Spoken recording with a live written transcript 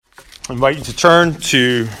I invite you to turn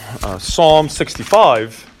to Psalm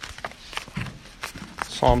 65.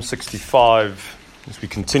 Psalm 65, as we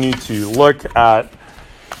continue to look at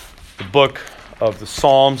the book of the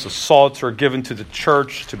Psalms, the psalter given to the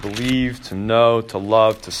church to believe, to know, to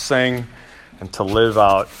love, to sing, and to live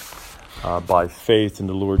out by faith in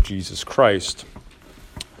the Lord Jesus Christ.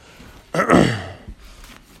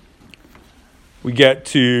 We get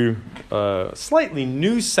to a slightly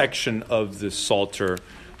new section of this psalter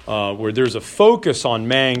where there's a focus on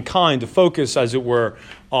mankind, a focus, as it were,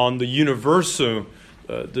 on the universality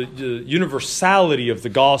of the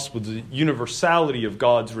gospel, the universality of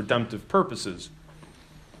God's redemptive purposes.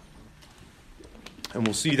 And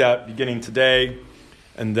we'll see that beginning today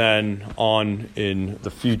and then on in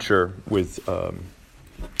the future with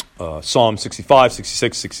Psalm 65,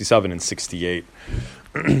 66, 67, and 68.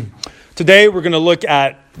 Today we're going to look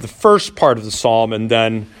at the first part of the psalm and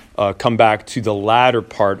then come back to the latter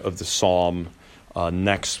part of the psalm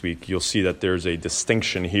next week. You'll see that there's a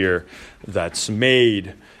distinction here that's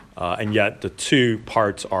made, and yet the two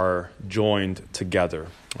parts are joined together.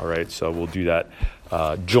 All right, so we'll do that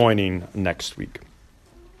joining next week.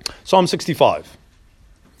 Psalm 65.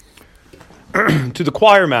 To the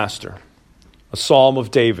choir master, a psalm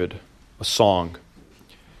of David, a song.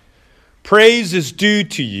 Praise is due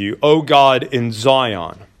to you, O God, in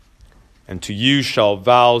Zion, and to you shall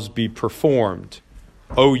vows be performed.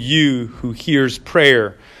 O you who hears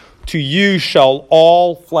prayer, to you shall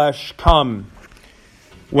all flesh come.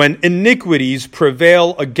 When iniquities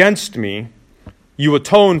prevail against me, you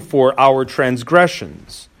atone for our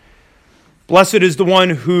transgressions. Blessed is the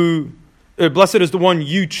one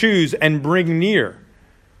you choose and bring near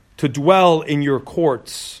to dwell in your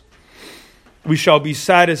courts. We shall be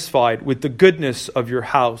satisfied with the goodness of your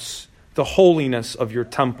house, the holiness of your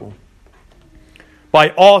temple.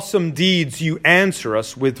 By awesome deeds you answer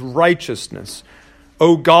us with righteousness,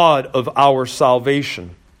 O God of our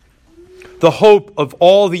salvation, the hope of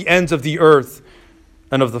all the ends of the earth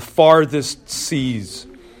and of the farthest seas,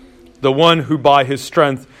 the one who by his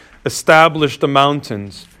strength established the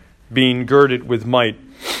mountains, being girded with might,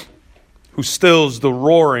 who stills the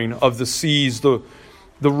roaring of the seas, the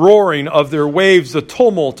roaring of their waves, the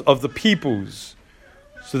tumult of the peoples,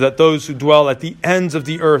 so that those who dwell at the ends of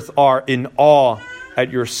the earth are in awe at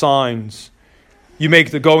your signs. You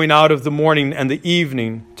make the going out of the morning and the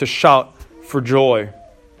evening to shout for joy.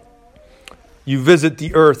 You visit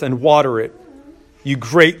the earth and water it. You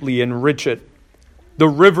greatly enrich it. The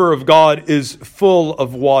river of God is full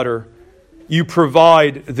of water. You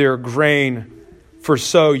provide their grain, for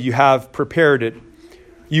so you have prepared it.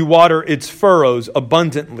 You water its furrows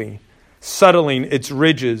abundantly, settling its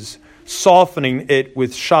ridges, softening it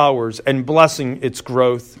with showers, and blessing its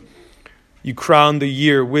growth. You crown the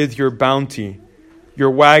year with your bounty. Your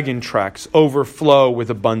wagon tracks overflow with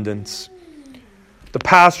abundance. The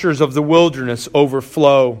pastures of the wilderness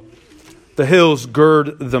overflow. The hills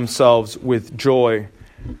gird themselves with joy.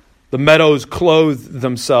 The meadows clothe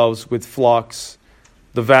themselves with flocks.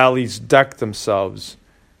 The valleys deck themselves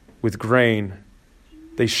with grain.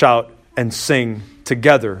 They shout and sing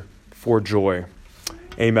together for joy.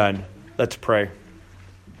 Amen. Let's pray.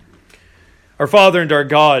 Our Father and our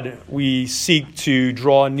God, we seek to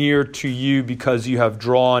draw near to you because you have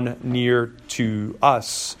drawn near to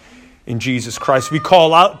us in Jesus Christ. We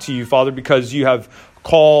call out to you, Father, because you have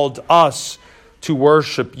called us to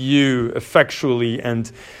worship you effectually,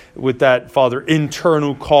 and with that, Father,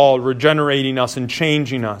 internal call, regenerating us and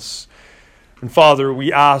changing us. And Father,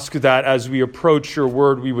 we ask that as we approach your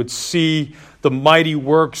word, we would see the mighty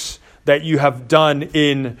works that you have done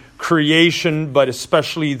in creation, but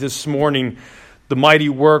especially this morning, the mighty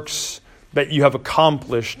works that you have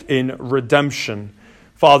accomplished in redemption.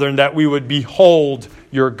 Father, and that we would behold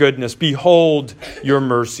your goodness, behold your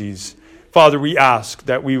mercies. Father, we ask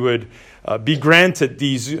that we would be granted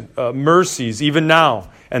these mercies even now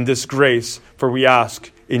and this grace, for we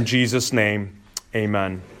ask in Jesus' name,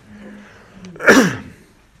 amen.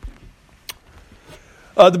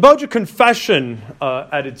 The Belgic Confession,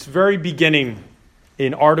 at its very beginning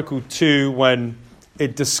in Article 2, when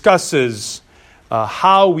it discusses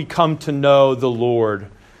how we come to know the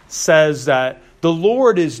Lord, says that the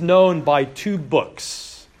Lord is known by two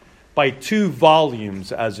books, by two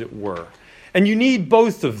volumes, as it were. And you need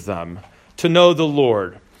both of them to know the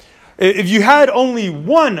Lord. If you had only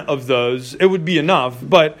one of those, it would be enough,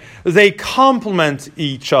 but they complement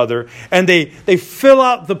each other, and they fill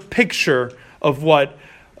out the picture of what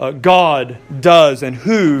God does and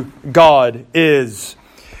who God is.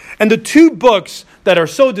 And the two books that are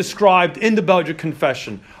so described in the Belgic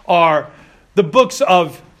Confession are the books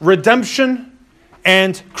of redemption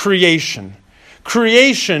and creation.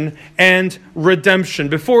 Creation and redemption.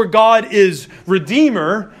 Before God is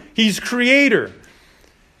Redeemer, He's Creator.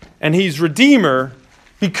 And He's Redeemer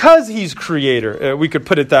because He's Creator. We could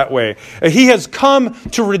put it that way. He has come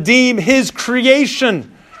to redeem His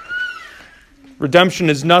creation. Redemption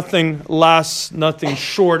is nothing less, nothing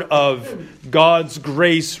short of God's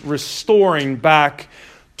grace restoring back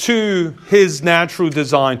to His natural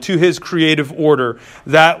design, to His creative order,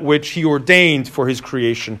 that which He ordained for His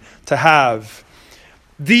creation to have.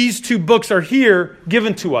 These two books are here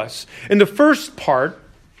given to us. In the first part,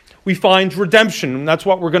 we find redemption, and that's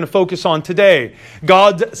what we're going to focus on today.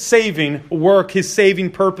 God's saving work, His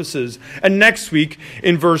saving purposes. And next week,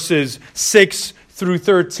 in verses 6 through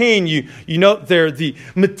 13, you note there the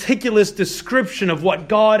meticulous description of what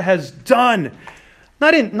God has done.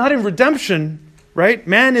 Not in redemption, right?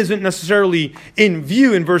 Man isn't necessarily in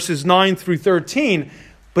view in verses 9 through 13,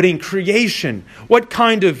 but in creation. What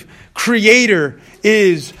kind of creator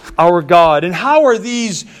is our God? And how are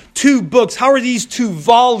these two books, how are these two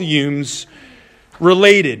volumes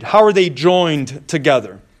related? How are they joined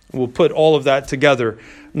together? We'll put all of that together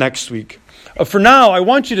next week. For now, I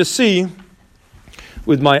want you to see,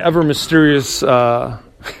 with my ever mysterious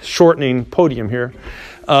shortening podium here,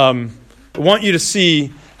 I want you to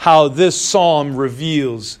see how this psalm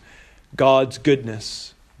reveals God's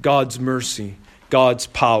goodness, God's mercy, God's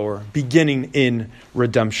power, beginning in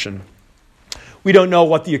redemption. We don't know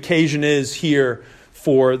what the occasion is here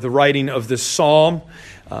for the writing of this psalm.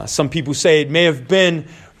 Some people say it may have been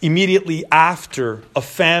immediately after a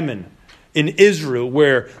famine in Israel,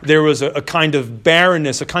 where there was a kind of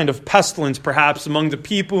barrenness, a kind of pestilence perhaps among the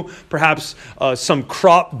people, perhaps some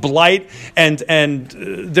crop blight, and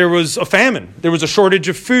there was a famine. There was a shortage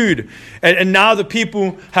of food. And now the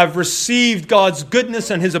people have received God's goodness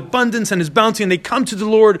and His abundance and His bounty, and they come to the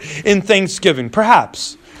Lord in thanksgiving.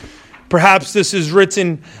 Perhaps this is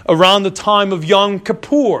written around the time of Yom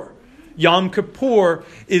Kippur. Yom Kippur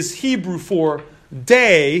is Hebrew for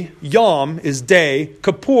day. Yom is day.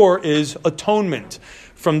 Kippur is atonement,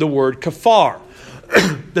 from the word kafar.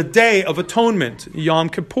 The day of atonement, Yom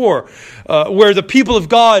Kippur, where the people of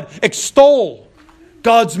God extol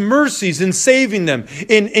God's mercies in saving them,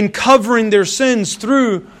 in covering their sins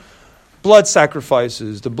through blood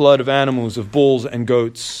sacrifices, the blood of animals, of bulls and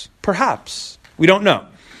goats. Perhaps. We don't know.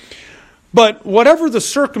 But whatever the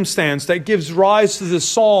circumstance that gives rise to this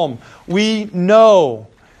psalm, we know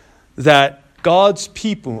that God's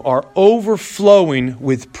people are overflowing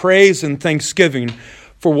with praise and thanksgiving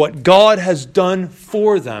for what God has done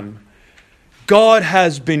for them. God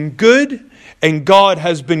has been good, and God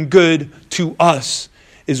has been good to us,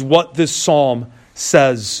 is what this psalm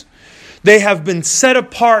says. They have been set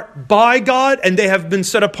apart by God, and they have been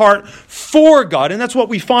set apart for God. And that's what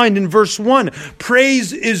we find in verse 1.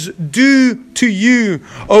 Praise is due to you,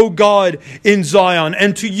 O God, in Zion,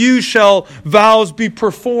 and to you shall vows be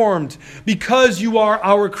performed. Because you are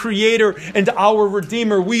our Creator and our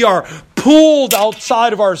Redeemer, we are pulled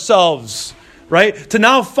outside of ourselves, right? To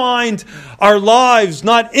now find our lives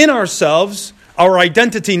not in ourselves, our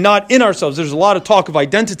identity not in ourselves. There's a lot of talk of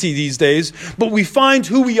identity these days, but we find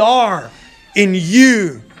who we are in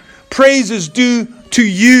you. Praise is due to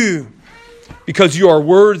you because you are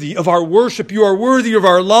worthy of our worship. You are worthy of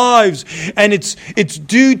our lives, and it's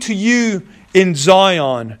due to you in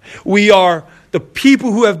Zion. We are the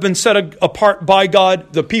people who have been set apart by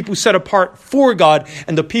God, the people set apart for God,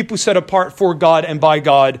 and the people set apart for God and by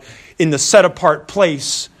God in the set apart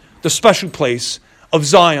place, the special place of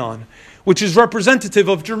Zion, which is representative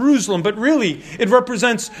of Jerusalem, but really it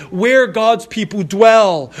represents where God's people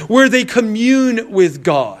dwell, where they commune with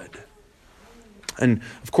God. And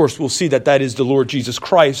of course, we'll see that is the Lord Jesus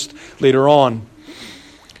Christ later on.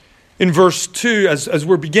 In verse 2, as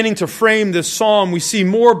we're beginning to frame this psalm, we see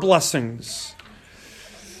more blessings.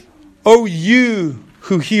 O you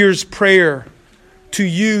who hears prayer, to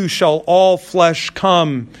you shall all flesh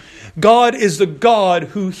come. God is the God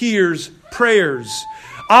who hears prayers.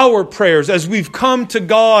 Our prayers, as we've come to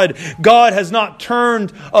God, God has not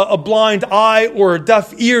turned a blind eye or a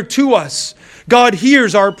deaf ear to us. God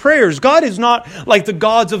hears our prayers. God is not like the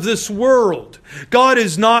gods of this world. God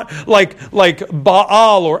is not like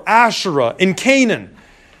Baal or Asherah in Canaan.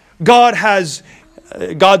 God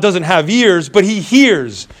doesn't have ears, but He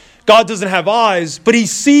hears. God doesn't have eyes, but He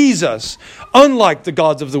sees us. Unlike the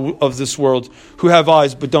gods of this world, who have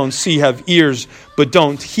eyes but don't see, have ears but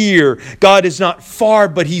don't hear. God is not far,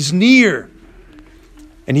 but He's near.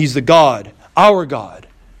 And He's the God, our God,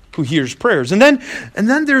 who hears prayers. And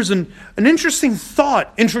then there's an interesting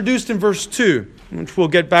thought introduced in verse 2, which we'll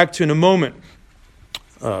get back to in a moment.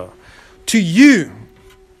 To To you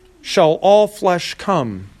shall all flesh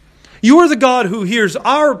come. You are the God who hears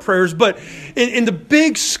our prayers, but in the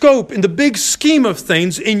big scope, in the big scheme of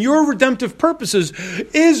things, in your redemptive purposes,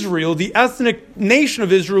 Israel, the ethnic nation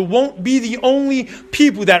of Israel, won't be the only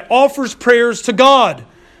people that offers prayers to God.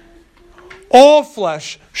 All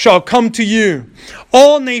flesh shall come to you.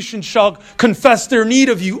 All nations shall confess their need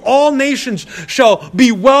of you. All nations shall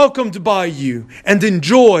be welcomed by you and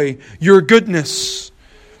enjoy your goodness.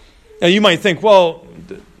 Now you might think, well,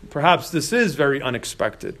 perhaps this is very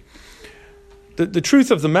unexpected. The truth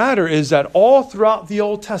of the matter is that all throughout the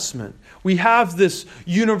Old Testament, we have this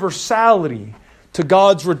universality to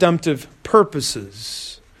God's redemptive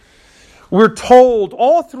purposes. We're told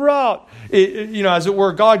all throughout, as it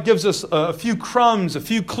were, God gives us a few crumbs, a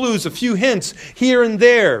few clues, a few hints here and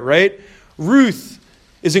there, right? Ruth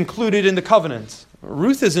is included in the covenant.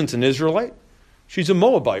 Ruth isn't an Israelite. She's a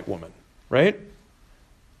Moabite woman, right?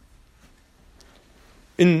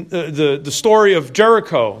 In the story of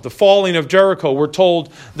Jericho, the falling of Jericho, we're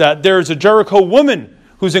told that there's a Jericho woman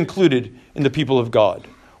who's included in the people of God.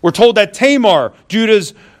 We're told that Tamar,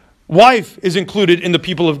 Judah's wife, is included in the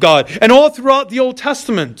people of God. And all throughout the Old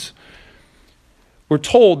Testament, we're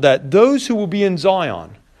told that those who will be in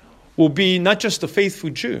Zion will be not just the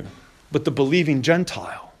faithful Jew, but the believing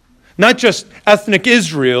Gentile. Not just ethnic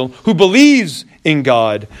Israel who believes in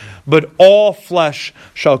God, but all flesh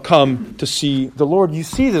shall come to see the Lord. You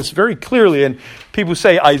see this very clearly, and people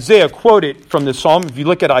say Isaiah quoted from this psalm. If you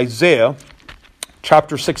look at Isaiah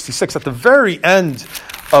chapter 66, at the very end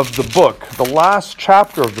of the book, the last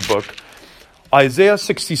chapter of the book, Isaiah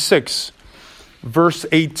 66, verse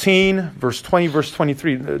 18, verse 20, verse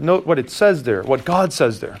 23. Note what it says there, what God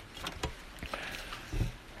says there.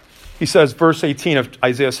 He says, verse 18 of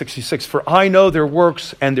Isaiah 66, "For I know their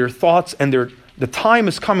works and their thoughts, and the time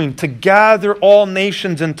is coming to gather all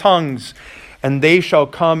nations and tongues, and they shall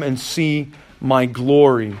come and see my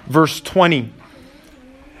glory." Verse 20,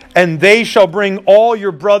 "And they shall bring all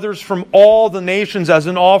your brothers from all the nations as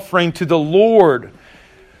an offering to the Lord."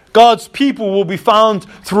 God's people will be found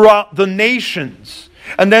throughout the nations.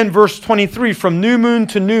 And then verse 23, "From new moon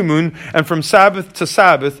to new moon, and from Sabbath to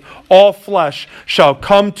Sabbath, all flesh shall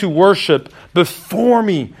come to worship before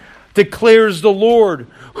me, declares the Lord."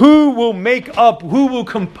 Who will who will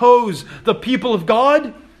compose the people of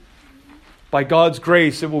God? By God's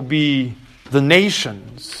grace, it will be the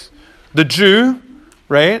nations. The Jew,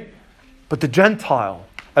 right? But the Gentile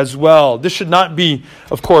as well. This should not be,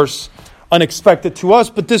 of course, unexpected to us,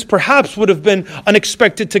 but this perhaps would have been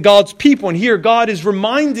unexpected to God's people. And here God is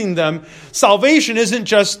reminding them, salvation isn't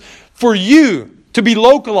just for you to be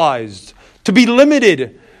localized, to be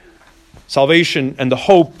limited. Salvation and the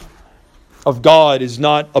hope of God is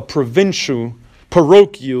not a provincial,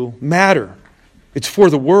 parochial matter. It's for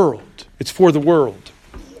the world. It's for the world.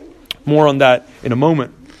 More on that in a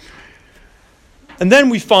moment. And then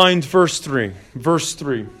we find verse 3. Verse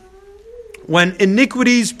 3. "When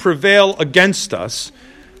iniquities prevail against us,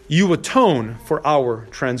 you atone for our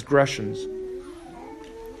transgressions."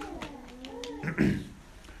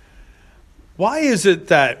 Why is it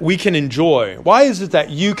that we can enjoy? Why is it that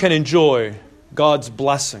you can enjoy God's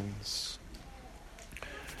blessings?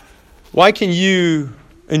 Why can you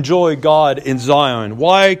enjoy God in Zion?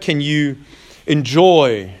 Why can you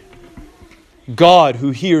enjoy God who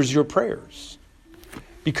hears your prayers?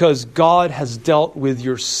 Because God has dealt with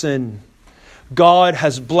your sin. God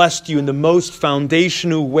has blessed you in the most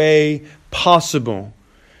foundational way possible.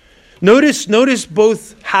 Notice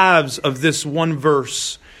both halves of this one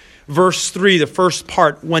verse. Verse 3, the first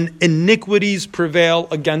part, "When iniquities prevail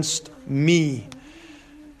against me."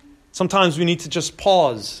 Sometimes we need to just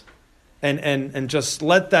pause and just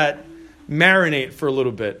let that marinate for a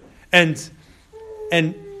little bit. And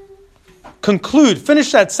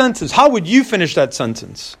finish that sentence. How would you finish that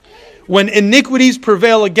sentence? When iniquities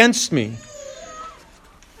prevail against me.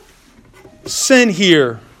 Sin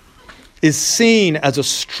here is seen as a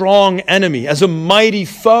strong enemy, as a mighty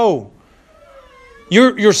foe.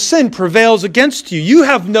 Your sin prevails against you. You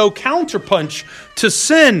have no counterpunch to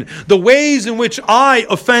sin. The ways in which I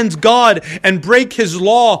offend God and break His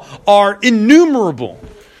law are innumerable.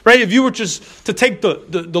 Right? If you were just to take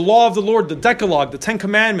the law of the Lord, the Decalogue, the Ten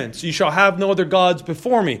Commandments, "You shall have no other gods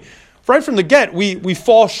before me." Right from the get, we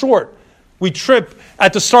fall short. We trip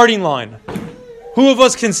at the starting line. Who of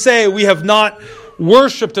us can say we have not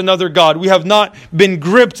worshipped another god? We have not been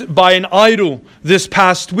gripped by an idol this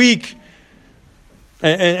past week.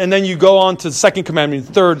 And then you go on to the second commandment,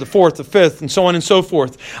 the third, the fourth, the fifth, and so on and so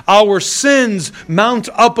forth. Our sins mount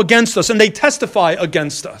up against us, and they testify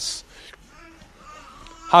against us.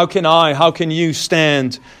 How can you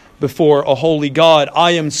stand before a holy God.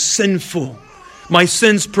 I am sinful. My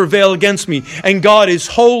sins prevail against me. And God is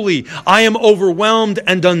holy. I am overwhelmed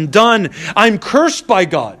and undone. I'm cursed by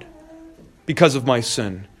God because of my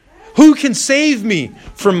sin. Who can save me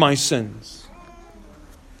from my sins?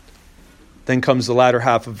 Then comes the latter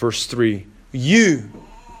half of verse 3. You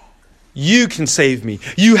can save me.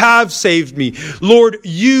 You have saved me. Lord,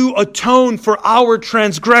 you atone for our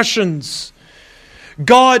transgressions.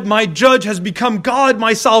 God, my judge, has become God,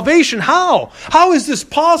 my salvation. How? How is this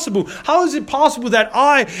possible? How is it possible that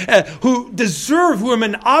I, who am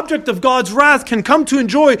an object of God's wrath, can come to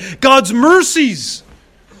enjoy God's mercies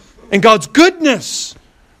and God's goodness?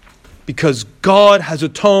 Because God has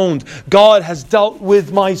atoned. God has dealt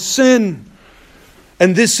with my sin.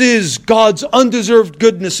 And this is God's undeserved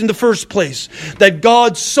goodness in the first place. That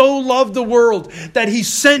God so loved the world that He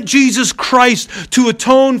sent Jesus Christ to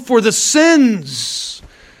atone for the sins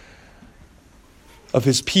of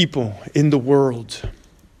His people in the world.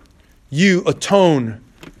 You atone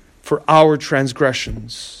for our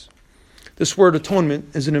transgressions. This word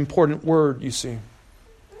atonement is an important word, you see.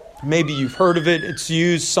 Maybe you've heard of it. It's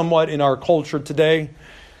used somewhat in our culture today.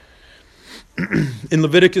 In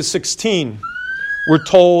Leviticus 16, we're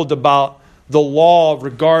told about the law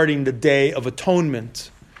regarding the Day of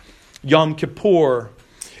Atonement, Yom Kippur,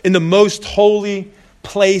 in the most holy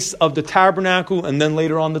place of the tabernacle and then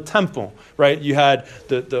later on the temple, right? You had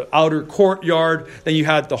the outer courtyard, then you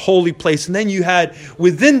had the holy place, and then you had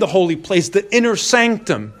within the holy place the inner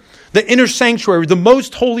sanctum, the inner sanctuary, the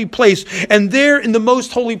most holy place. And there in the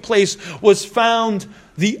most holy place was found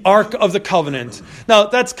the Ark of the Covenant. Now,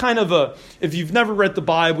 that's kind of if you've never read the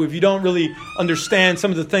Bible, if you don't really understand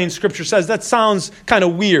some of the things Scripture says, that sounds kind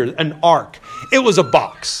of weird, an ark. It was a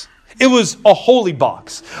box. It was a holy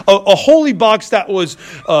box. A holy box that was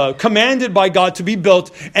commanded by God to be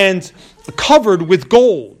built and covered with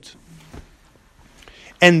gold.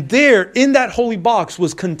 And there, in that holy box,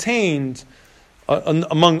 was contained,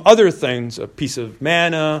 among other things, a piece of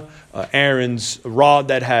manna, Aaron's rod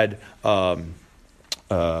that had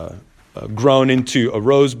grown into a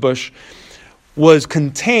rose bush, was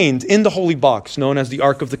contained in the holy box known as the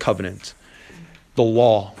Ark of the Covenant, the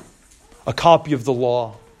law, a copy of the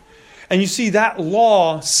law. And you see, that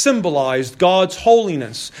law symbolized God's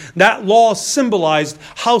holiness. That law symbolized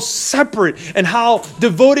how separate and how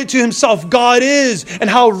devoted to Himself God is and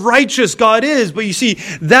how righteous God is. But you see,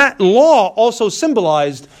 that law also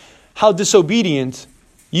symbolized how disobedient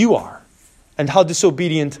you are and how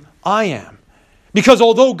disobedient I am. Because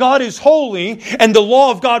although God is holy and the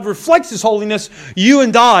law of God reflects His holiness, you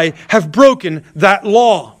and I have broken that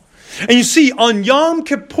law. And you see, on Yom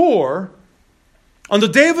Kippur, on the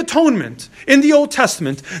Day of Atonement in the Old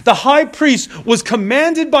Testament, the high priest was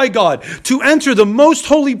commanded by God to enter the most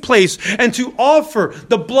holy place and to offer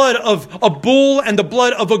the blood of a bull and the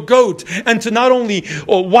blood of a goat, and to not only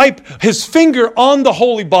wipe his finger on the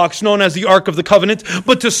holy box known as the Ark of the Covenant,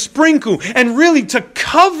 but to sprinkle and really to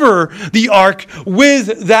cover the ark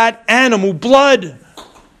with that animal blood.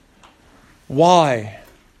 Why?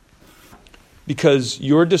 Because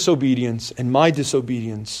your disobedience and my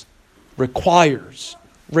disobedience requires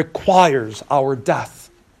our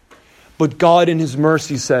death. But God in His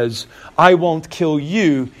mercy says, I won't kill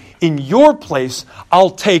you. In your place,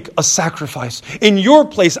 I'll take a sacrifice. In your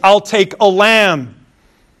place, I'll take a lamb.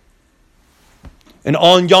 And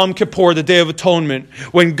on Yom Kippur, the Day of Atonement,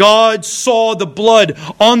 when God saw the blood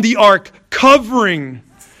on the ark covering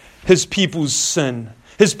His people's sin,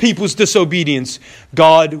 His people's disobedience,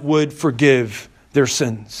 God would forgive their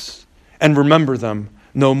sins and remember them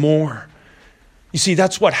no more. You see,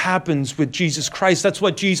 that's what happens with Jesus Christ. That's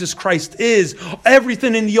what Jesus Christ is.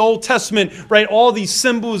 Everything in the Old Testament, right? All these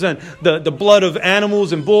symbols and the blood of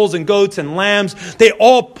animals and bulls and goats and lambs, they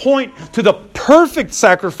all point to the perfect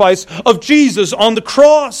sacrifice of Jesus on the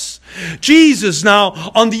cross. Jesus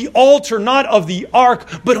now on the altar, not of the ark,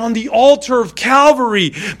 but on the altar of Calvary.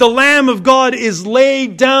 The Lamb of God is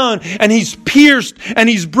laid down and He's pierced and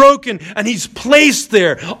He's broken and He's placed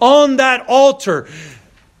there on that altar.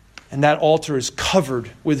 And that altar is covered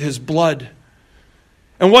with His blood.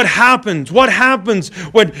 And what happens? What happens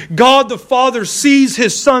when God the Father sees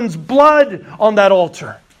His Son's blood on that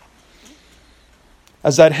altar?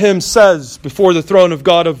 As that hymn says, before the throne of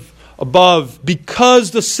God above,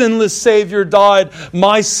 because the sinless Savior died,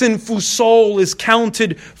 my sinful soul is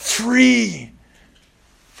counted free.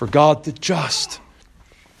 For God the just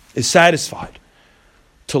is satisfied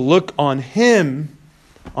to look on Him,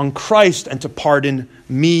 on Christ, and to pardon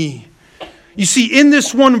me. You see, in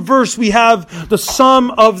this one verse, we have the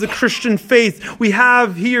sum of the Christian faith. We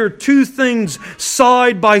have here two things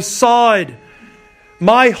side by side.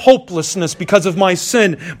 my hopelessness because of my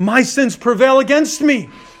sins prevail against me.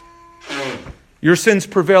 Your sins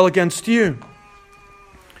prevail against you.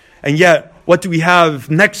 And yet, what do we have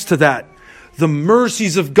next to that? The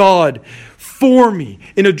mercies of God for me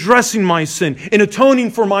in addressing my sin, in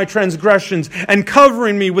atoning for my transgressions, and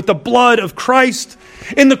covering me with the blood of Christ.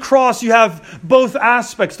 In the cross, you have both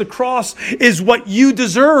aspects. The cross is what you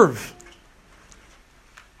deserve,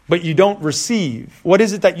 but you don't receive. What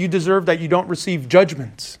is it that you deserve that you don't receive?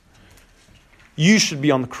 Judgment. You should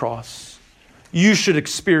be on the cross. You should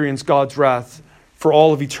experience God's wrath for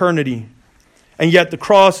all of eternity. And yet the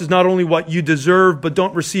cross is not only what you deserve but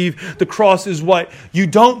don't receive. The cross is what you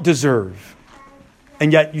don't deserve,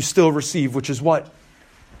 and yet you still receive, which is what?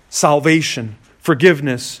 Salvation,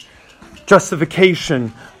 forgiveness,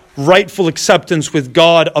 justification, rightful acceptance with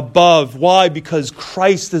God above. Why? Because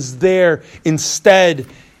Christ is there instead.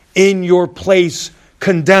 In your place,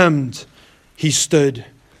 condemned, He stood.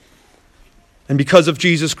 And because of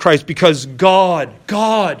Jesus Christ, because God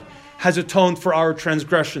has atoned for our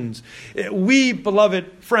transgressions. We,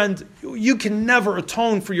 beloved friend, you can never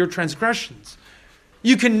atone for your transgressions.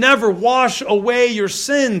 You can never wash away your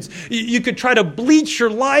sins. You could try to bleach your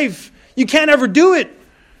life. You can't ever do it.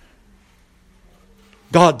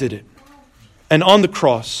 God did it. And on the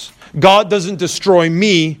cross, God doesn't destroy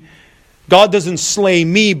me. God doesn't slay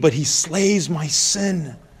me, but He slays my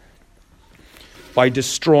sin by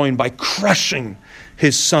destroying, by crushing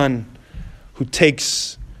His Son who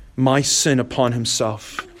takes my sin upon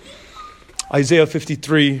Himself. Isaiah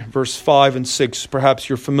 53, verse 5 and 6. Perhaps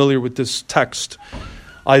you're familiar with this text.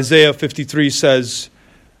 Isaiah 53 says,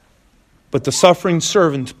 "But the suffering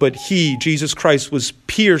servant, but He, Jesus Christ, was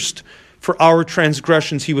pierced for our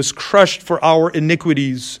transgressions. He was crushed for our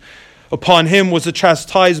iniquities. Upon Him was a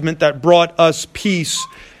chastisement that brought us peace,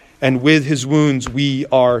 and with His wounds we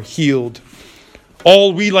are healed.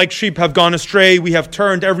 All we like sheep have gone astray. We have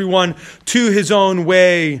turned everyone to his own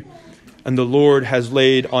way, and the Lord has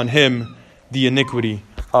laid on Him the iniquity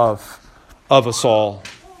of us all."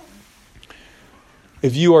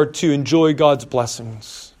 If you are to enjoy God's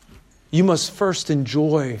blessings, you must first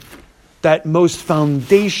enjoy that most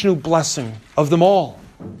foundational blessing of them all: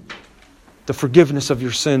 the forgiveness of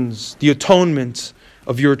your sins, the atonement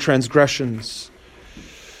of your transgressions.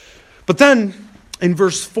 But then, in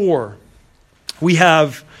verse 4, we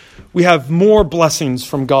have more blessings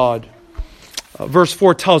from God. Verse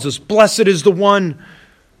 4 tells us, "Blessed is the one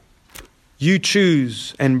you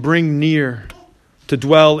choose and bring near to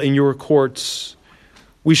dwell in your courts.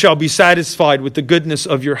 We shall be satisfied with the goodness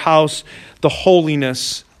of your house, the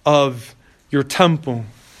holiness of your temple."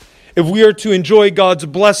 If we are to enjoy God's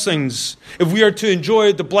blessings, if we are to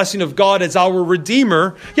enjoy the blessing of God as our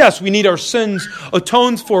Redeemer, yes, we need our sins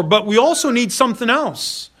atoned for, but we also need something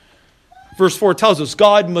else. Verse 4 tells us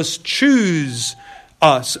God must choose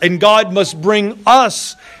us, and God must bring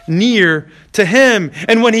us near to Him.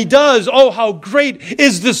 And when He does, oh, how great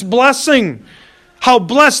is this blessing! How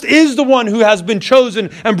blessed is the one who has been chosen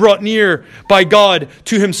and brought near by God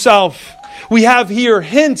to Himself. We have here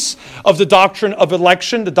hints of the doctrine of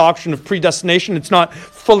election, the doctrine of predestination. It's not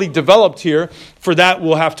fully developed here. For that,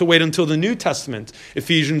 we'll have to wait until the New Testament.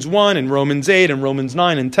 Ephesians 1 and Romans 8 and Romans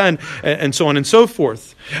 9 and 10 and so on and so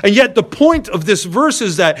forth. And yet the point of this verse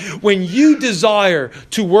is that when you desire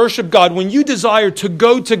to worship God, when you desire to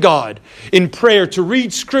go to God in prayer, to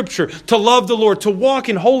read Scripture, to love the Lord, to walk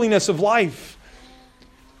in holiness of life,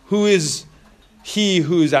 who is He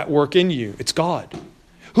who is at work in you? It's God.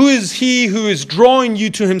 Who is He who is drawing you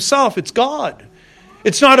to Himself? It's God.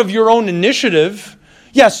 It's not of your own initiative.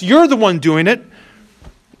 Yes, you're the one doing it.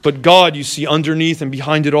 But God, you see, underneath and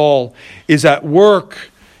behind it all, is at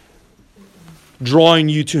work drawing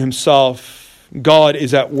you to Himself. God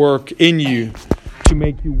is at work in you to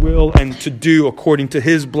make you will and to do according to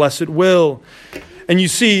His blessed will. And you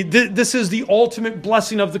see, this is the ultimate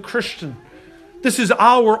blessing of the Christian. This is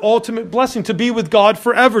our ultimate blessing, to be with God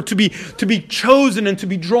forever, to be chosen and to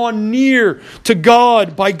be drawn near to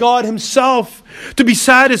God by God Himself, to be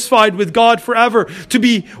satisfied with God forever, to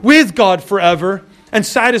be with God forever and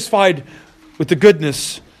satisfied with the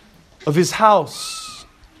goodness of His house.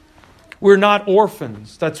 We're not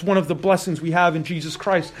orphans. That's one of the blessings we have in Jesus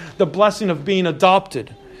Christ, the blessing of being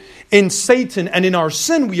adopted. In Satan and in our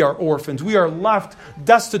sin, we are orphans. We are left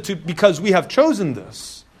destitute because we have chosen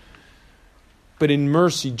this. But in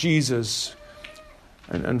mercy, Jesus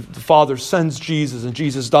and the Father sends Jesus, and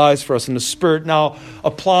Jesus dies for us, and the Spirit now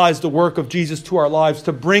applies the work of Jesus to our lives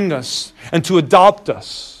to bring us and to adopt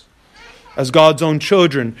us as God's own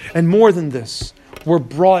children. And more than this, we're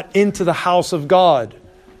brought into the house of God.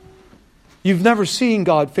 You've never seen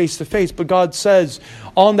God face to face, but God says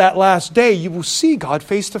on that last day, you will see God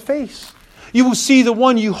face to face. You will see the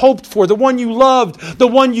one you hoped for, the one you loved, the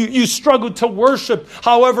one you struggled to worship,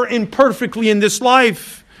 however imperfectly in this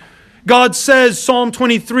life. God says, Psalm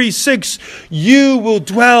 23:6, you will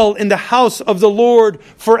dwell in the house of the Lord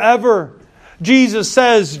forever. Jesus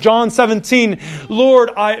says, John 17,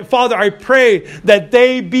 Father, I pray that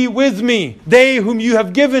they be with me, they whom you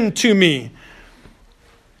have given to me,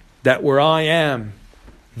 that where I am,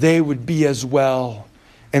 they would be as well,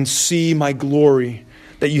 and see my glory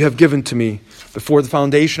that you have given to me before the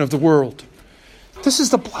foundation of the world. This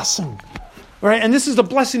is the blessing, right? And this is the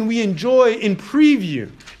blessing we enjoy in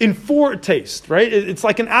preview, in foretaste, right? It's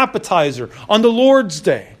like an appetizer on the Lord's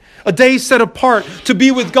Day. A day set apart to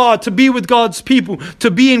be with God, to be with God's people,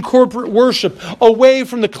 to be in corporate worship, away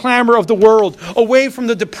from the clamor of the world, away from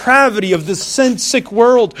the depravity of this sin-sick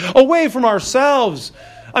world, away from ourselves.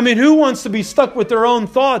 I mean, who wants to be stuck with their own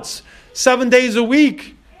thoughts 7 days a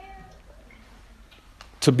week?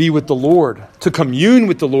 To be with the Lord, to commune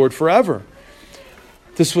with the Lord forever.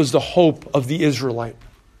 This was the hope of the Israelite.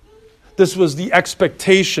 This was the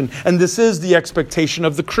expectation, and this is the expectation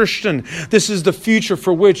of the Christian. This is the future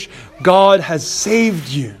for which God has saved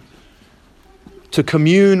you. To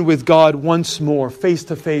commune with God once more, face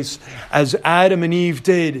to face, as Adam and Eve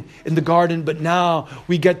did in the garden, but now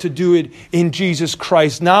we get to do it in Jesus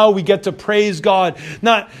Christ. Now we get to praise God,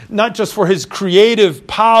 not just for His creative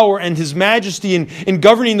power and His majesty in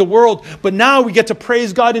governing the world, but now we get to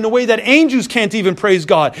praise God in a way that angels can't even praise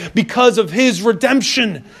God, because of His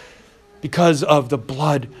redemption, because of the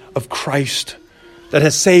blood of Christ that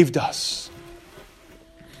has saved us.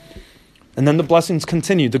 And then the blessings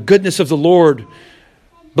continue. The goodness of the Lord.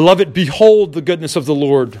 Beloved, behold the goodness of the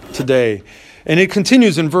Lord today. And it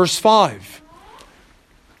continues in verse 5.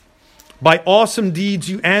 By awesome deeds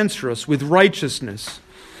you answer us with righteousness.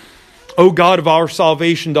 O God of our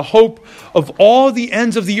salvation, the hope of all the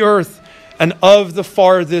ends of the earth and of the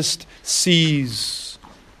farthest seas.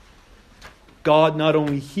 God not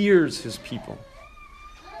only hears His people,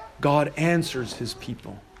 God answers His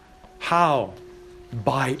people. How?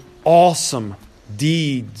 By awesome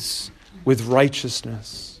deeds with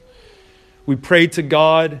righteousness. We pray to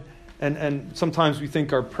God, and sometimes we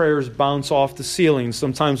think our prayers bounce off the ceiling.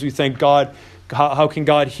 Sometimes we think, God, how can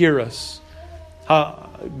God hear us?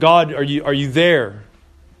 God, are you there?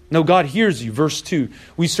 No, God hears you. Verse 2,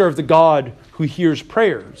 we serve the God who hears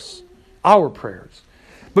prayers, our prayers.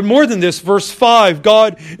 But more than this, verse 5,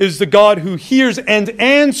 God is the God who hears and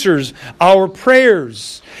answers our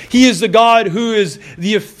prayers. He is the God who is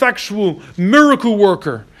the effectual miracle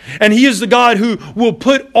worker. And He is the God who will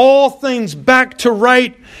put all things back to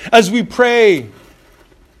right as we pray.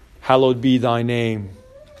 Hallowed be thy name.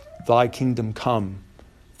 Thy kingdom come.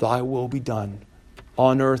 Thy will be done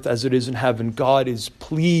on earth as it is in heaven. God is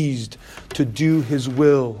pleased to do His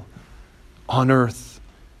will on earth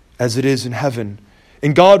as it is in heaven.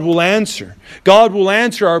 And God will answer. God will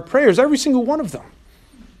answer our prayers, every single one of them.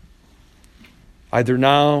 Either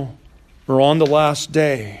now or on the last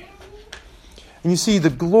day. And you see, the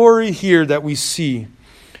glory here that we see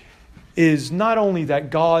is not only that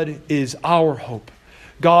God is our hope,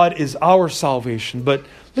 God is our salvation, but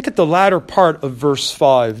look at the latter part of verse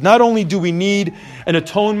 5. Not only do we need an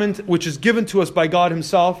atonement which is given to us by God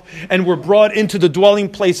Himself, and we're brought into the dwelling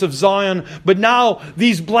place of Zion, but now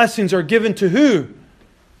these blessings are given to who?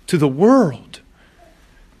 To the world.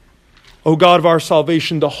 O God of our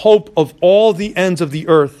salvation, the hope of all the ends of the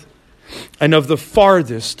earth and of the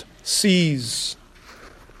farthest seas.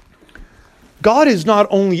 God is not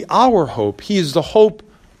only our hope, He is the hope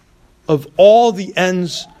of all the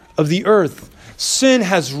ends of the earth. Sin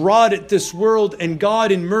has rotted this world, and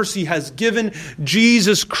God in mercy has given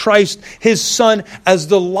Jesus Christ, His Son, as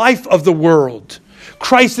the life of the world.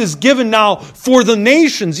 Christ is given now for the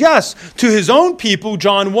nations, yes, to His own people,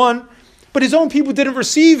 John 1, but His own people didn't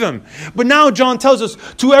receive Him. But now John tells us,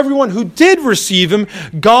 to everyone who did receive Him,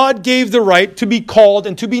 God gave the right to be called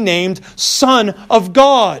and to be named Son of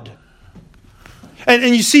God.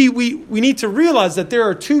 And you see, we need to realize that there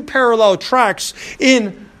are two parallel tracks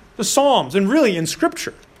in the Psalms and really in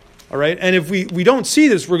Scripture. All right? And if we don't see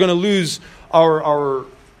this, we're going to lose our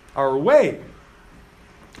way.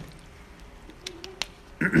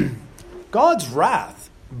 God's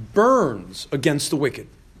wrath burns against the wicked.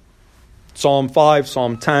 Psalm 5,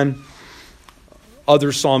 Psalm 10,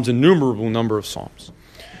 other Psalms, innumerable number of Psalms.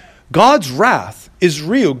 God's wrath is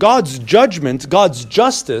real. God's judgment, God's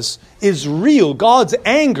justice is real. God's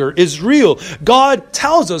anger is real. God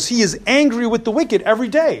tells us He is angry with the wicked every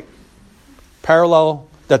day. Parallel,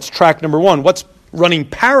 that's track number one. What's running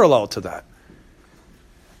parallel to that?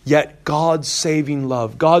 Yet God's saving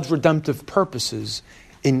love, God's redemptive purposes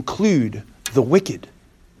include the wicked.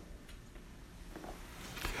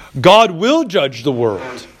 God will judge the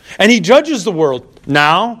world. And He judges the world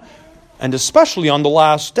now and especially on the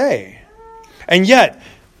last day. And yet,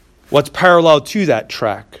 what's parallel to that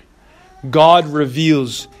track? God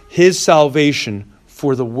reveals His salvation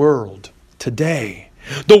for the world today.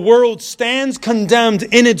 The world stands condemned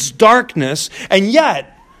in its darkness, and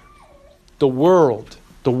yet the world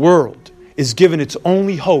is given its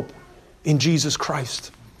only hope in Jesus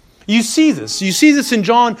Christ. You see this. You see this in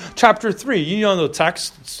John chapter 3. You know the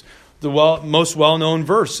text. It's the most well-known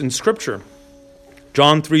verse in Scripture.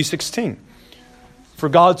 John 3:16. For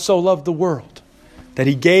God so loved the world that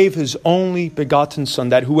He gave His only begotten Son,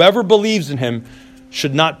 that whoever believes in Him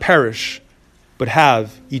should not perish, but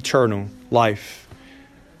have eternal life.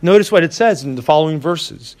 Notice what it says in the following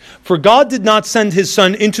verses. For God did not send His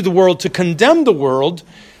Son into the world to condemn the world,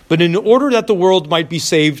 but in order that the world might be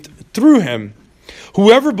saved through Him.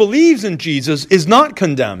 Whoever believes in Jesus is not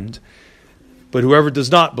condemned, but whoever does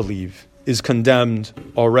not believe is condemned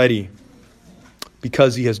already,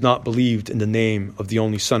 because he has not believed in the name of the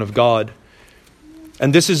only Son of God.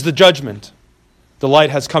 And this is the judgment. The light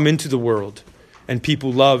has come into the world, and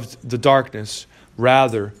people loved the darkness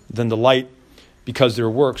rather than the light, because their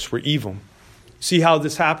works were evil. See how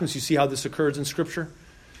this happens? You see how this occurs in Scripture?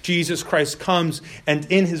 Jesus Christ comes, and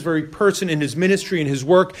in His very person, in His ministry, in His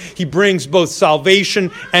work, He brings both salvation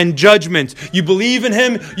and judgment. You believe in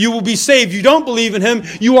Him, you will be saved. You don't believe in Him,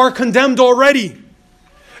 you are condemned already.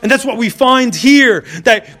 And that's what we find here,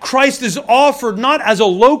 that Christ is offered not as a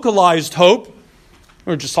localized hope.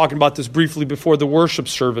 We were just talking about this briefly before the worship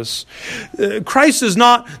service. Christ is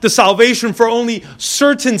not the salvation for only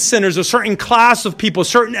certain sinners, a certain class of people, a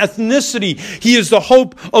certain ethnicity. He is the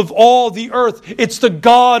hope of all the earth. It's the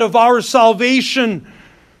God of our salvation.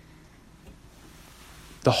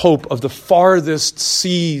 The hope of the farthest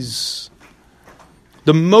seas.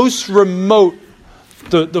 The most remote,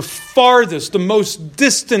 the farthest, the most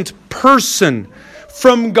distant person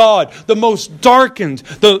from God, the most darkened,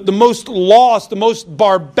 the most lost, the most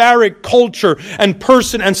barbaric culture and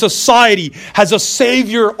person and society has a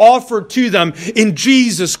Savior offered to them in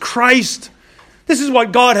Jesus Christ. This is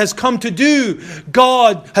what God has come to do.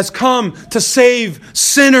 God has come to save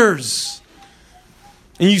sinners.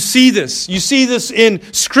 And you see this. You see this in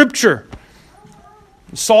Scripture.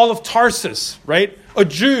 Saul of Tarsus, right? A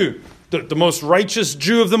Jew, the most righteous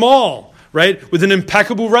Jew of them all. Right? With an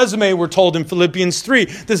impeccable resume, we're told in Philippians 3.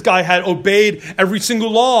 This guy had obeyed every single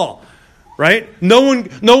law. Right? No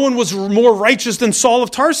one was more righteous than Saul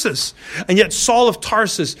of Tarsus. And yet Saul of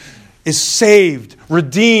Tarsus is saved,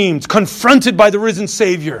 redeemed, confronted by the risen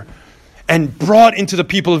Savior, and brought into the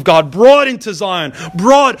people of God, brought into Zion,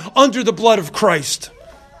 brought under the blood of Christ.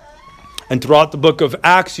 And throughout the book of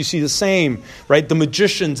Acts, you see the same. Right? The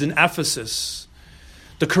magicians in Ephesus,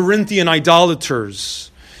 the Corinthian idolaters,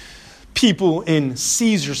 people in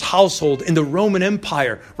Caesar's household, in the Roman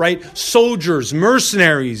Empire, right? Soldiers,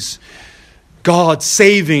 mercenaries, God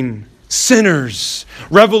saving sinners,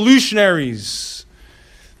 revolutionaries.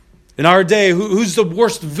 In our day, who's the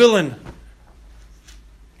worst villain?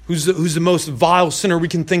 Who's the most vile sinner we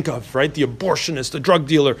can think of, right? The abortionist, the drug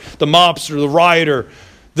dealer, the mobster, the rioter,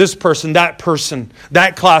 this person, that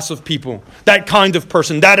class of people, that kind of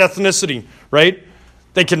person, that ethnicity, right?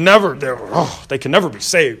 They can never be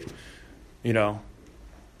saved. You know,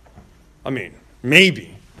 I mean,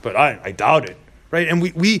 maybe, but I doubt it, right? And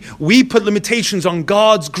we put limitations on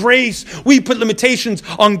God's grace. We put limitations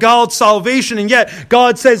on God's salvation, and yet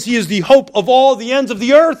God says He is the hope of all the ends of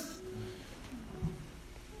the earth.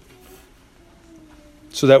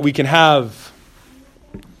 So that we can have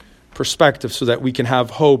perspective, so that we can have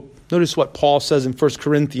hope. Notice what Paul says in 1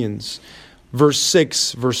 Corinthians, verse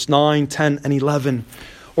 6, verse 9, 10, and 11.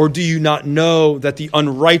 Or do you not know that the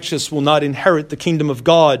unrighteous will not inherit the kingdom of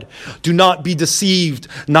God? Do not be deceived.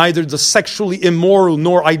 Neither the sexually immoral,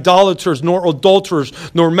 nor idolaters, nor adulterers,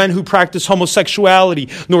 nor men who practice homosexuality,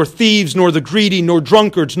 nor thieves, nor the greedy, nor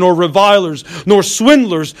drunkards, nor revilers, nor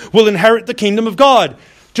swindlers will inherit the kingdom of God.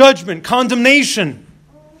 Judgment, condemnation.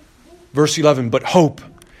 Verse 11, but hope.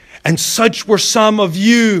 And such were some of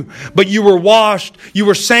you, but you were washed, you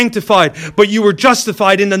were sanctified, but you were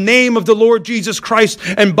justified in the name of the Lord Jesus Christ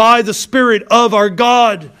and by the Spirit of our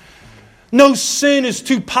God. No sin is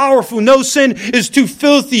too powerful, no sin is too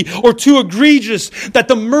filthy or too egregious that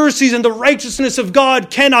the mercies and the righteousness of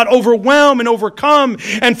God cannot overwhelm and overcome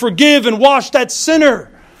and forgive and wash that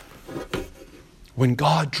sinner. When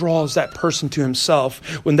God draws that person to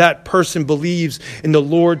himself, when that person believes in the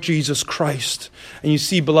Lord Jesus Christ. And you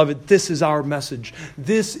see, beloved, this is our message.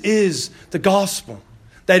 This is the gospel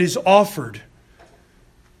that is offered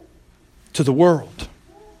to the world.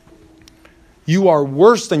 You are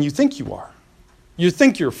worse than you think you are. You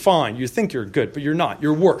think you're fine. You think you're good, but you're not.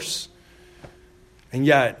 You're worse. And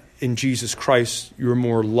yet, in Jesus Christ, you're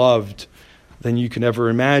more loved than you can ever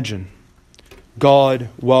imagine. God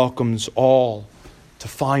welcomes all to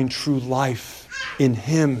find true life in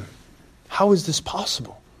Him. How is this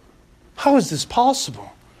possible? How is this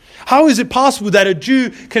possible? How is it possible that a Jew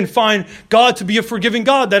can find God to be a forgiving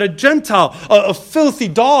God? That a Gentile, a filthy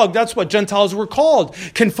dog, that's what Gentiles were called,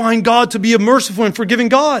 can find God to be a merciful and forgiving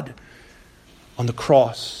God? On the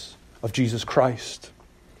cross of Jesus Christ.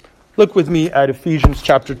 Look with me at Ephesians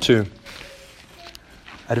chapter 2.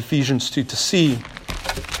 At Ephesians 2 to see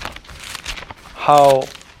how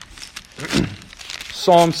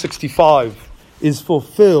Psalm 65 is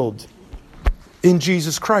fulfilled in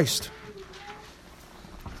Jesus Christ.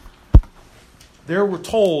 There we're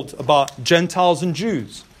told about Gentiles and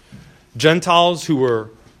Jews. Gentiles who were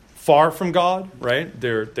far from God, right?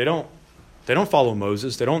 They don't follow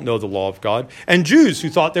Moses. They don't know the law of God. And Jews who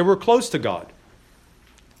thought they were close to God.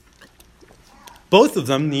 Both of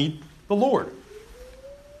them need the Lord.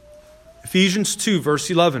 Ephesians 2, verse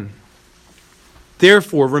 11.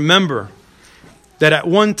 Therefore, remember that at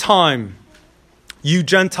one time you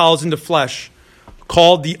Gentiles in the flesh,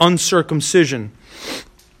 called the uncircumcision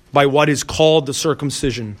by what is called the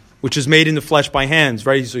circumcision, which is made in the flesh by hands,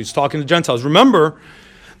 right? So he's talking to Gentiles. Remember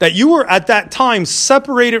that you were at that time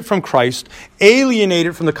separated from Christ,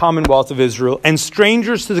 alienated from the commonwealth of Israel, and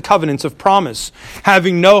strangers to the covenants of promise,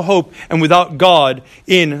 having no hope and without God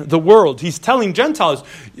in the world. He's telling Gentiles,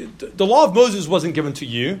 the law of Moses wasn't given to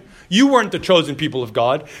you. You weren't the chosen people of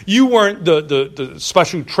God. You weren't the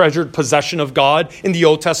special treasured possession of God in the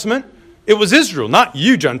Old Testament. It was Israel, not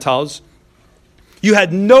you, Gentiles. You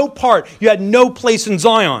had no part, you had no place in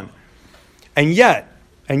Zion. And yet,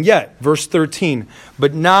 verse 13,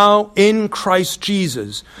 but now in Christ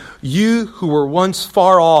Jesus, you who were once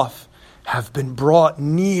far off have been brought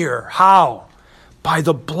near. How? By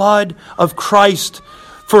the blood of Christ.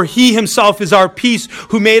 For He Himself is our peace,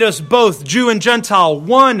 who made us both, Jew and Gentile,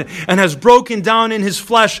 one, and has broken down in His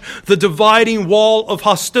flesh the dividing wall of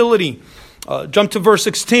hostility. Jump to verse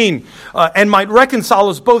 16. And might reconcile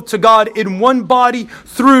us both to God in one body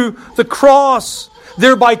through the cross,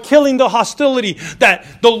 thereby killing the hostility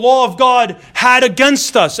that the law of God had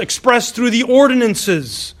against us, expressed through the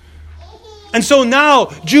ordinances. And so now,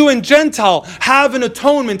 Jew and Gentile have an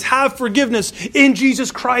atonement, have forgiveness in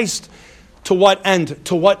Jesus Christ. To what end?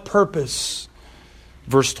 To what purpose?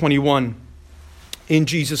 Verse 21. In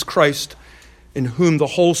Jesus Christ, in whom the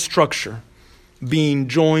whole structure, being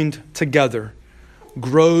joined together,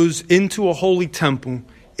 grows into a holy temple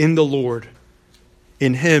in the Lord.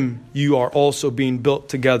 In Him you are also being built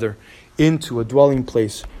together into a dwelling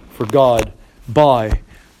place for God by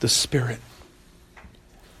the Spirit.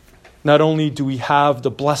 Not only do we have the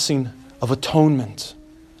blessing of atonement,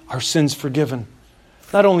 our sins forgiven.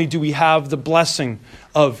 Not only do we have the blessing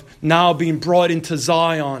of now being brought into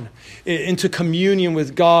Zion, into communion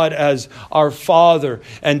with God as our Father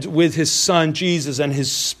and with His Son Jesus and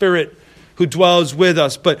His Spirit who dwells with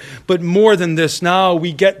us. But more than this, now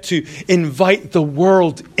we get to invite the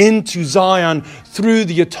world into Zion through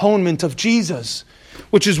the atonement of Jesus,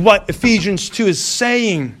 which is what Ephesians 2 is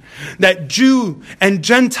saying, that Jew and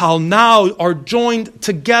Gentile now are joined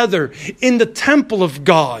together in the temple of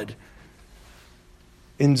God,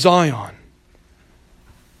 in Zion,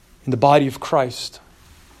 in the body of Christ.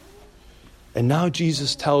 And now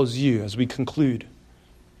Jesus tells you, as we conclude,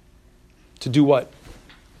 to do what?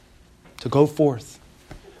 To go forth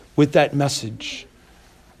with that message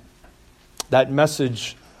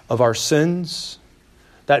of our sins,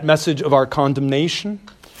 that message of our condemnation,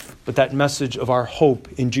 but that message of our hope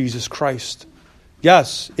in Jesus Christ.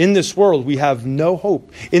 Yes, in this world we have no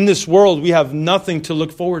hope. In this world we have nothing to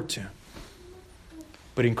look forward to.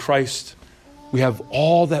 But in Christ, we have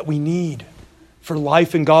all that we need for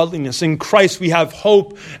life and godliness. In Christ, we have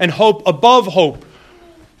hope and hope above hope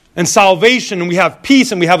and salvation, and we have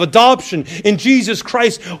peace and we have adoption. In Jesus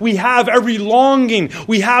Christ, we have every longing.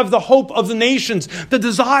 We have the hope of the nations, the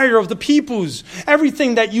desire of the peoples,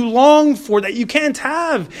 everything that you long for that you can't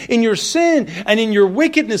have in your sin and in your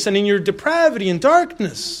wickedness and in your depravity and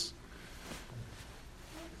darkness.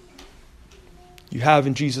 You have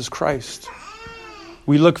in Jesus Christ.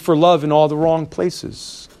 We look for love in all the wrong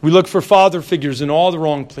places. We look for father figures in all the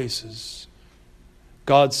wrong places.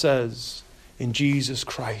 God says, in Jesus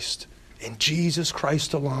Christ, In Jesus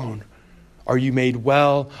Christ alone. Are you made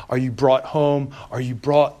well? Are you brought home? Are you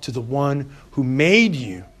brought to the one who made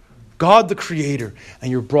you, God the Creator,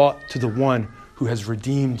 and you're brought to the one who has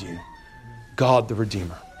redeemed you, God the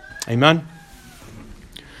Redeemer. Amen?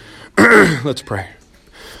 Let's pray.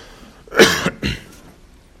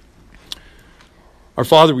 Our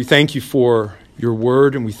Father, we thank you for your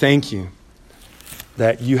word, and we thank you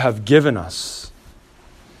that you have given us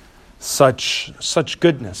such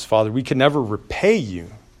goodness, Father. We can never repay you,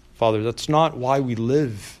 Father. That's not why we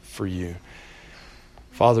live for you.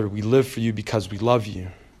 Father, we live for you because we love you,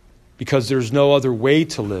 because there's no other way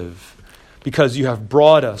to live, because you have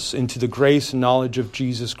brought us into the grace and knowledge of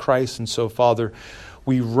Jesus Christ. And so, Father,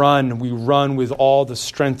 we run with all the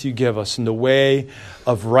strength you give us in the way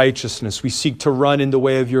of righteousness. We seek to run in the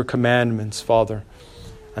way of your commandments, Father,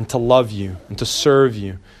 and to love you and to serve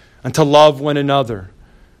you and to love one another.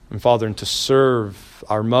 And Father, and to serve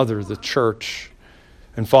our mother, the church.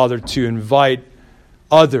 And Father, to invite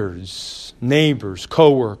others, neighbors,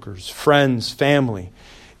 co-workers, friends, family,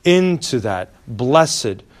 into that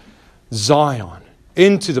blessed Zion,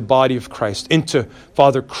 into the body of Christ, into,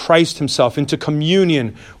 Father, Christ himself, into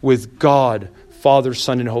communion with God, Father,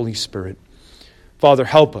 Son, and Holy Spirit. Father,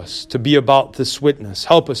 help us to be about this witness.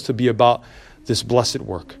 Help us to be about this blessed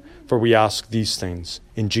work. For we ask these things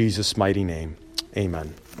in Jesus' mighty name.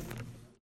 Amen.